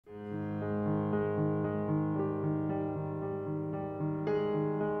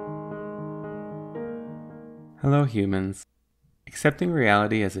Hello, humans. Accepting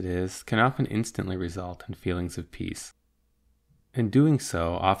reality as it is can often instantly result in feelings of peace. And doing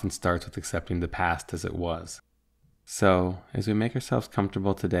so often starts with accepting the past as it was. So, as we make ourselves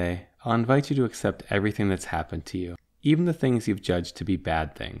comfortable today, I'll invite you to accept everything that's happened to you, even the things you've judged to be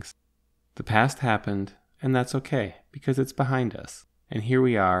bad things. The past happened, and that's okay, because it's behind us, and here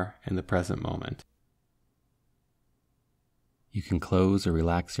we are in the present moment. You can close or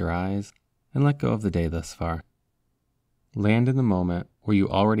relax your eyes and let go of the day thus far. Land in the moment where you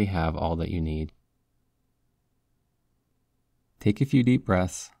already have all that you need. Take a few deep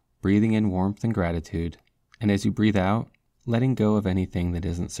breaths, breathing in warmth and gratitude, and as you breathe out, letting go of anything that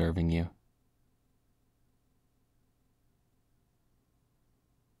isn't serving you.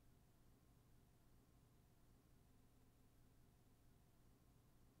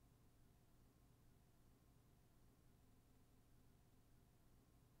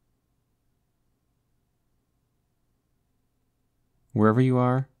 Wherever you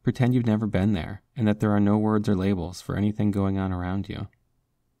are, pretend you've never been there and that there are no words or labels for anything going on around you.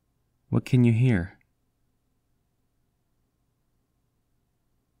 What can you hear?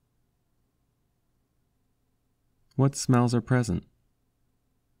 What smells are present?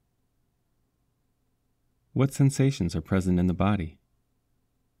 What sensations are present in the body?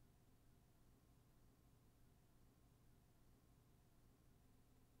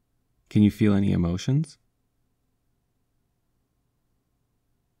 Can you feel any emotions?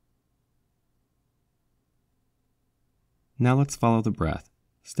 Now let's follow the breath,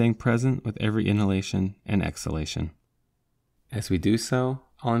 staying present with every inhalation and exhalation. As we do so,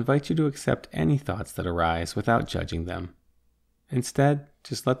 I'll invite you to accept any thoughts that arise without judging them. Instead,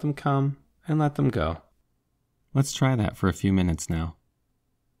 just let them come and let them go. Let's try that for a few minutes now.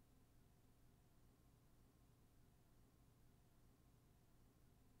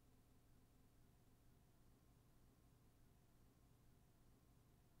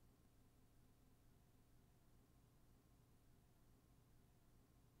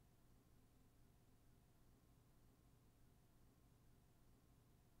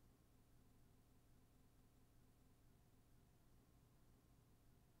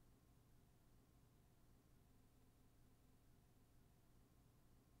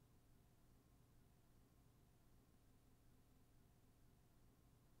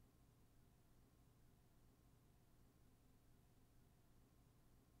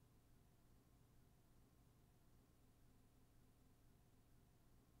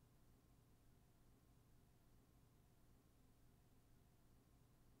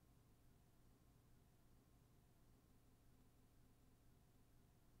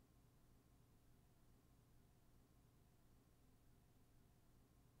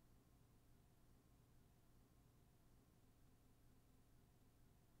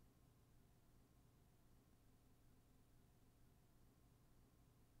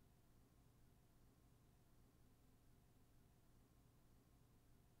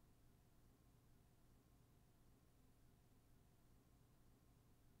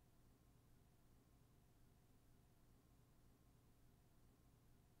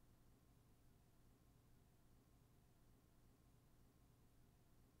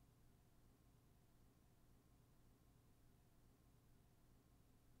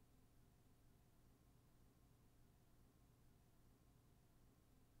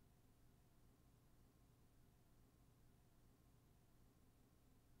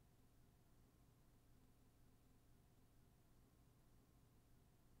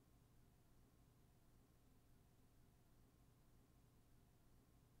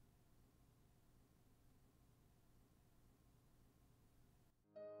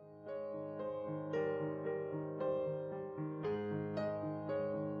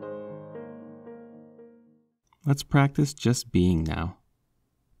 Let's practice just being now.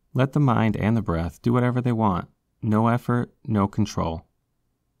 Let the mind and the breath do whatever they want. No effort, no control.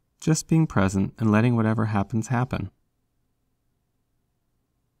 Just being present and letting whatever happens happen.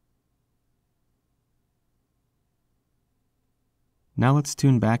 Now let's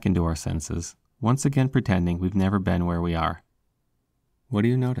tune back into our senses, once again pretending we've never been where we are. What do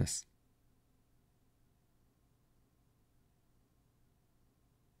you notice?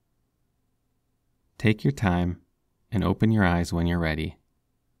 Take your time and open your eyes when you're ready.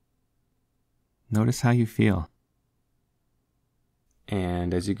 Notice how you feel.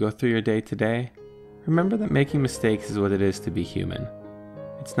 And as you go through your day today, remember that making mistakes is what it is to be human.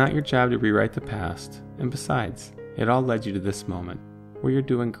 It's not your job to rewrite the past, and besides, it all led you to this moment, where you're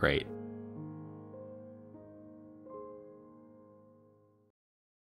doing great.